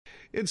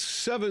It's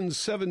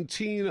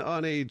 7:17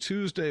 on a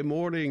Tuesday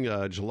morning,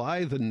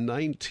 July the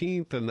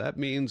 19th, and that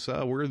means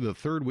we're in the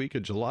third week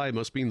of July.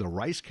 Must mean the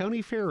Rice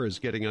County Fair is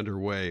getting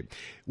underway,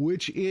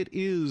 which it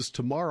is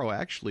tomorrow.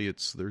 Actually,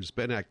 there's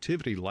been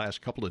activity the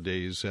last couple of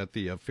days at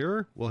the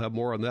fair. We'll have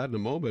more on that in a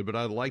moment, but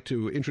I'd like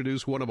to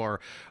introduce one of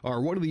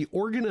one of the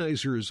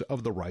organizers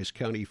of the Rice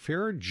County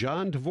Fair,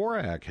 John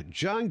Dvorak.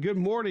 John, good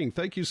morning.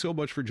 Thank you so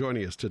much for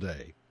joining us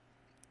today.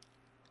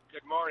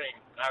 Good morning.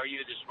 How are you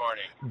this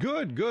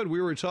morning? Good. We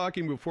were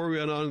talking before we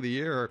went on the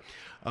air.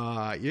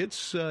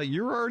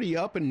 You're already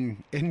up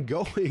and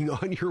going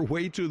on your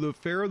way to the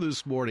fair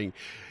this morning.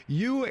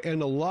 You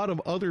and a lot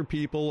of other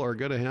people are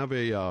going to have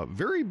a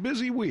very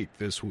busy week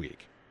this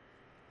week.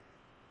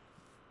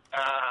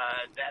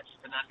 That's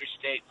an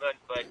understatement,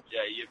 but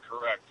you're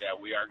correct.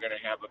 We are going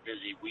to have a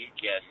busy week,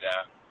 and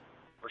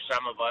for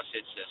some of us,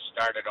 it's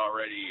started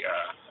already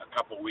a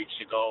couple weeks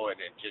ago,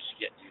 and it just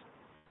getting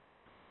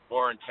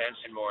more intense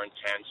and more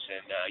intense.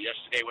 And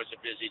yesterday was a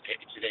busy day.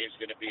 Today is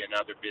going to be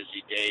another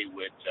busy day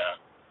with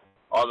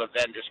all the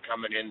vendors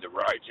coming in. The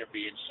rides are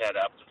being set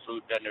up. The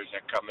food vendors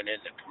are coming in.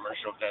 The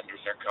commercial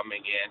vendors are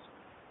coming in.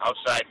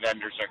 Outside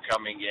vendors are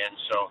coming in.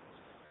 So,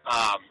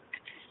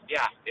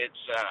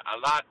 it's a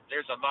lot.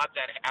 There's a lot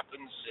that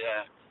happens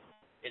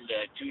in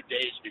the 2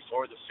 days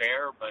before the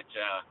fair. But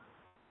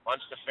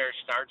once the fair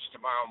starts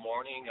tomorrow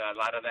morning, a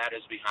lot of that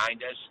is behind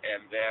us.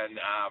 And then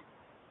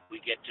we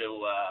get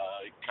to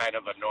kind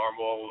of a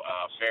normal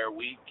fair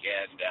week,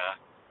 and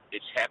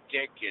it's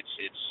hectic. It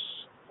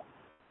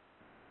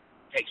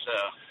takes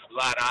a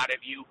lot out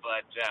of you,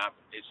 but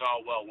it's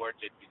all well worth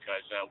it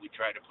because we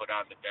try to put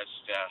on the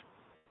best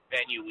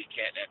venue we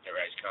can at the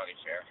Rice County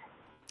Fair.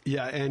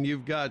 Yeah, and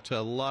you've got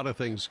a lot of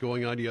things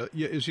going on.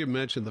 As you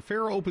mentioned, the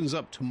fair opens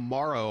up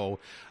tomorrow.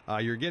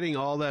 You're getting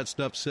all that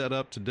stuff set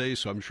up today,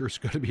 so I'm sure it's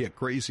going to be a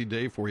crazy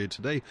day for you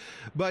today.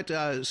 But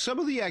some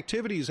of the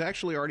activities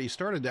actually already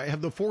started.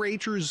 Have the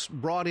 4-H'ers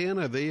brought in?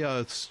 Have they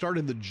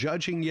started the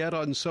judging yet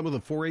on some of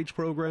the 4-H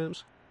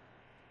programs?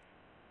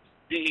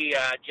 The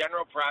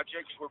general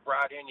projects were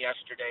brought in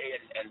yesterday,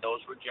 and those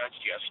were judged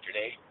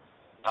yesterday.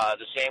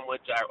 The same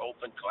with our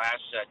open class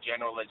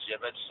general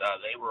exhibits.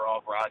 They were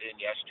all brought in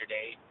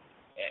yesterday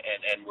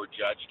and were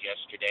judged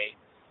yesterday.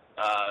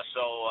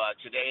 So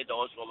today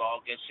those will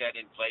all get set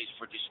in place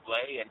for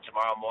display, and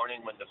tomorrow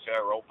morning when the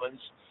fair opens,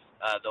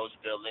 those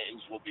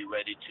buildings will be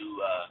ready to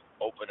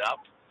open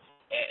up,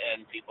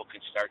 and people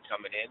can start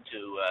coming in to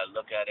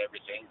look at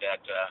everything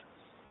that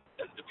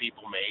the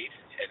people made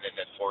and then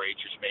the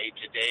 4-H'ers made.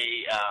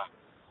 Today,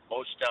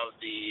 most of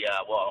the,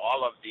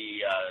 all of the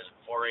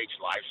 4-H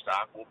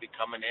livestock will be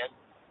coming in.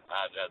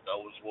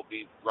 Those will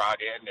be brought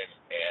in,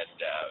 and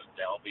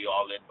they'll be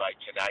all in by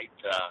tonight.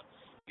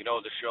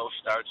 The show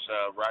starts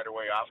right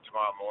away off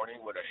tomorrow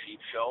morning with a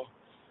sheep show.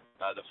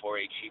 The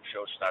 4-H sheep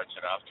show starts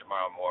it off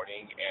tomorrow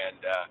morning,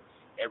 and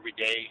every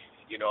day,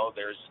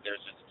 there's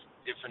a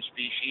different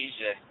species,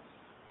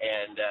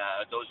 and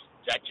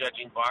that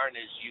judging barn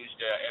is used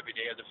every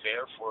day of the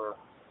fair for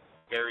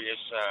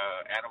various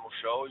animal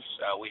shows.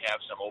 We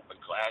have some open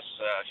class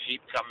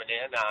sheep coming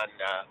in on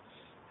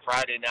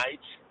Friday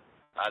night.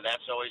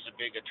 That's always a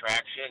big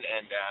attraction,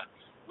 and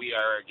we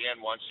are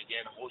once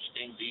again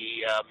hosting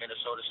the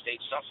Minnesota State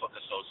Suffolk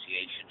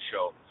Association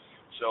show.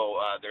 So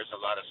there's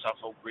a lot of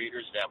Suffolk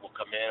breeders that will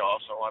come in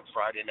also on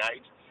Friday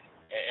night.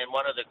 And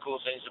one of the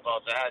cool things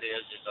about that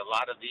is a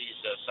lot of these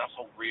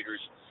Suffolk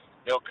breeders,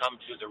 they'll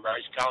come to the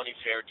Rice County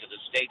Fair, to the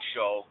state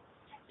show,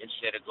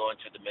 instead of going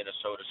to the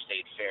Minnesota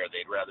State Fair.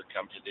 They'd rather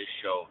come to this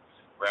show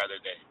rather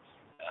than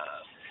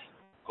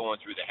going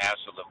through the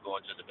hassle of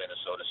going to the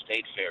Minnesota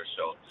State Fair.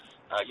 So,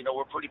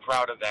 we're pretty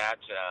proud of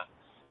that.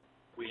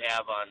 We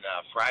have on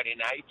Friday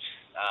night,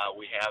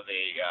 we have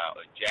a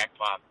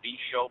Jackpot Bee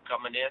show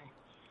coming in.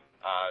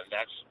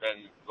 That's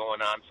been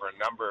going on for a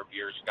number of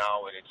years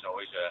now, and it's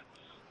always a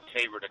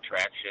favorite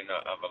attraction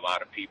of a lot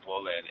of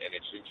people, and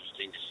it's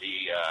interesting to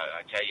see.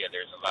 I tell you,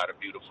 there's a lot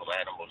of beautiful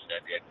animals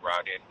that get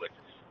brought in with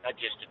not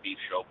just the beef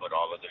show, but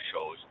all of the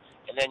shows.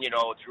 And then,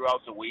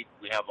 throughout the week,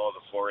 we have all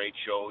the 4-H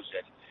shows,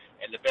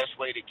 and the best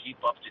way to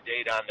keep up to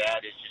date on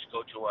that is just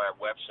go to our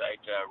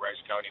website,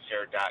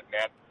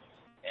 ricecountyfair.net,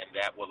 and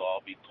that will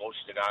all be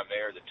posted on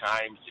there, the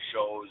times, the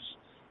shows,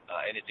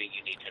 anything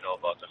you need to know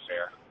about the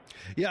fair.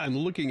 Yeah, I'm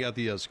looking at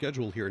the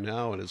schedule here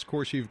now, and of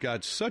course you've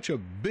got such a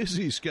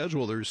busy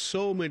schedule. There's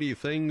so many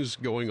things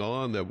going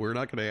on that we're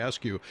not going to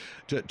ask you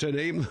to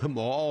name them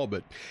all.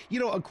 But,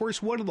 of course,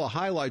 one of the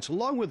highlights,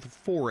 along with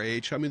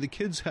 4-H, the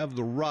kids have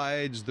the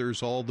rides,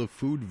 there's all the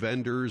food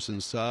vendors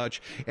and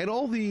such, and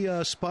all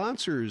the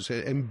sponsors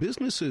and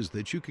businesses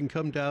that you can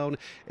come down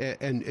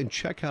and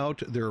check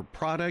out their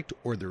product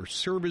or their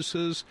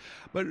services.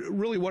 But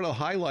really one of the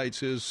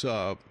highlights is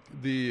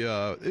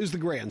the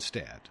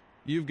grandstand.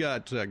 You've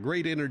got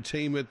great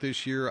entertainment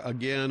this year,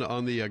 again,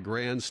 on the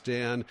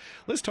grandstand.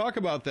 Let's talk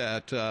about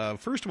that.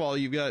 First of all,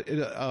 you've got,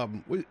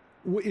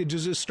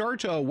 does it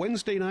start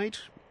Wednesday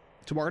night,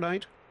 tomorrow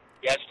night?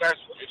 Yeah, it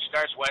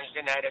starts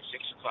Wednesday night at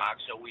 6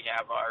 o'clock, so we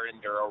have our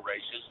enduro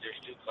races.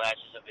 There's two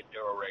classes of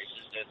enduro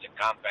races. There's the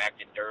compact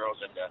enduros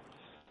and the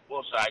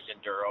full-size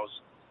enduros.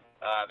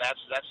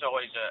 That's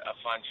always a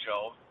fun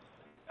show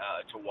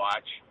to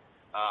watch.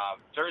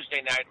 Thursday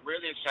night,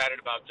 really excited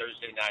about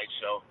Thursday night.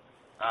 So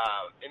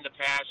in the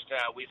past,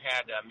 we've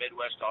had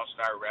Midwest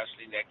All-Star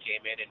Wrestling that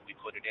came in, and we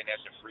put it in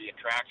as a free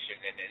attraction,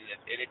 and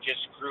it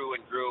just grew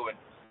and grew, and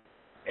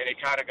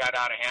it kind of got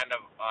out of hand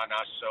on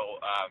us.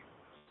 So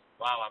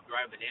wow, I'm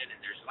driving in, and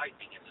there's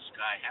lightning in the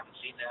sky. Haven't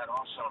seen that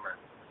all summer.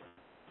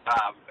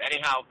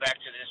 Anyhow, back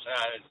to this.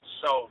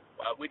 So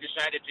we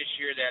decided this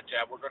year that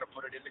we're going to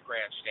put it in the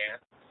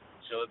grandstand.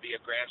 So it'll be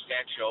a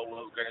grandstand show.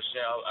 We're going to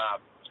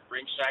sell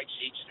ringside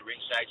seats. The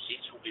ringside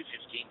seats will be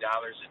 $15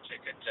 a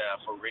ticket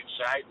for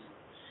ringside, and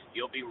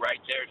you'll be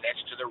right there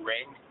next to the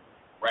ring,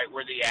 right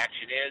where the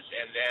action is.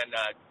 And then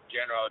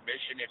general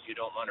admission, if you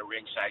don't want a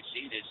ringside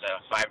seat, is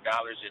 $5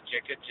 a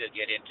ticket to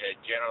get into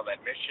general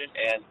admission,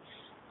 and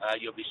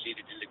you'll be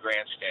seated in the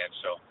grandstand.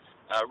 So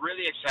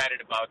really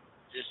excited about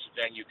this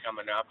venue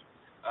coming up.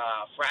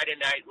 Friday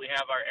night, we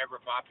have our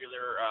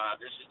ever-popular,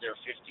 this is their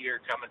 5th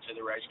year coming to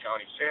the Rice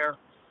County Fair.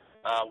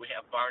 We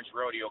have Barnes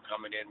Rodeo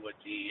coming in with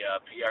the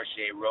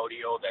PRCA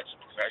Rodeo. That's a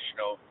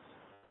professional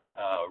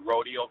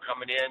rodeo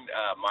coming in.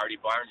 Marty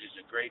Barnes is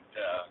a great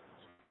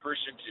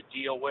person to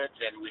deal with,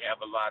 and we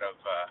have a lot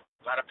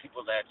of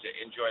people that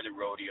enjoy the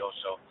rodeo.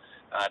 So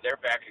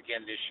they're back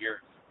again this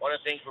year. One of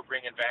the things we're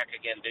bringing back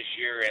again this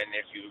year, and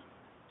if you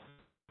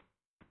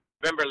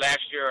remember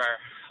last year,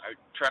 our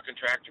truck and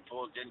tractor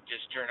pull didn't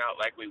just turn out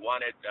like we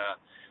wanted.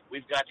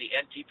 We've got the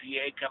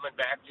NTPA coming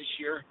back this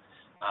year.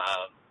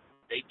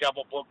 They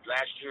double booked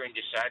last year and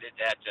decided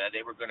that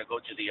they were going to go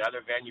to the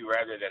other venue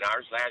rather than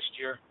ours last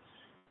year.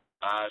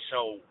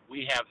 So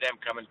we have them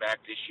coming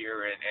back this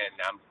year, and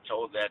I'm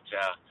told that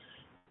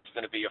it's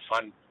going to be a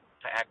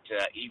fun-packed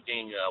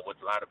evening with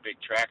a lot of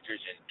big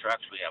tractors and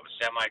trucks. We have a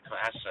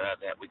semi-class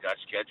that we got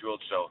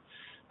scheduled, so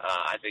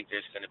I think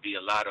there's going to be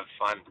a lot of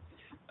fun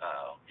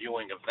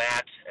viewing of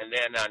that. And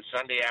then on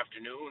Sunday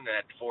afternoon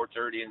at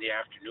 4:30 in the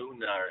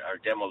afternoon, our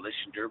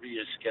Demolition Derby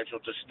is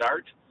scheduled to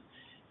start.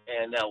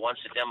 And once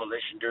the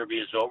Demolition Derby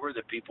is over,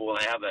 the people will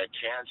have a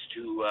chance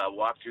to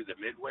walk through the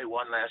Midway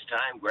one last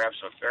time, grab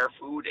some fair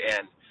food,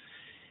 and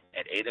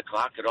at 8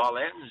 o'clock it all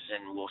ends,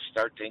 and we'll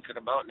start thinking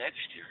about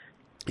next year.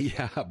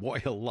 Yeah,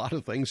 boy, a lot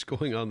of things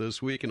going on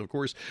this week. And, of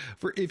course,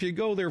 if you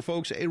go there,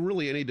 folks,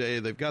 really any day,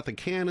 they've got the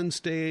Cannon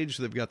stage,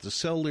 they've got the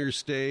Sellner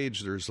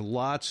stage, there's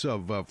lots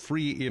of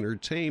free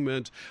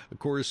entertainment. Of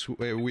course,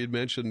 we had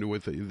mentioned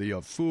with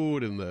the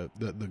food and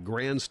the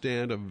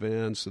grandstand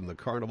events and the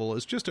carnival.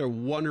 It's just a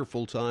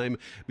wonderful time.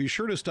 Be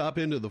sure to stop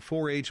into the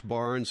 4-H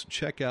barns,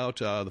 check out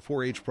the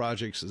 4-H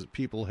projects that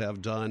people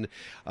have done.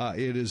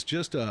 It is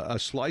just a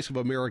slice of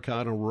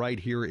Americana right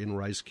here in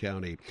Rice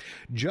County.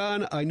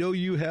 John, I know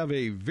you have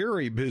a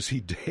very busy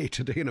day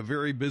today and a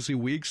very busy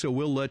week, so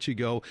we'll let you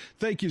go.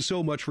 Thank you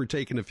so much for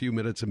taking a few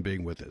minutes and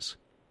being with us.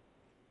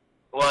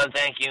 Well,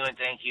 thank you, and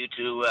thank you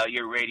to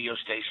your radio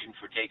station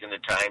for taking the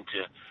time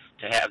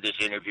to have this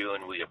interview,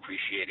 and we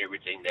appreciate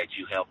everything that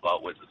you help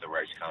out with the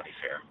Rice County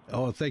Fair.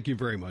 Oh, thank you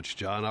very much,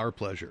 John. Our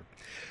pleasure.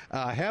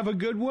 Have a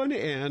good one,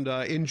 and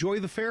enjoy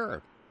the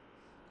fair.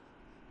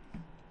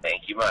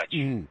 Thank you much.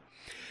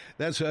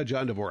 That's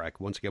John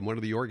Dvorak, once again, one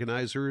of the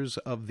organizers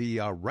of the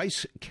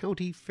Rice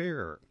County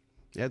Fair.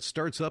 That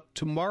starts up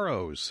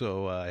tomorrow,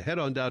 so head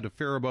on down to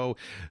Faribault.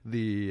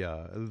 The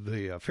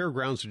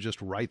fairgrounds are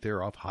just right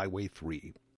there off Highway 3.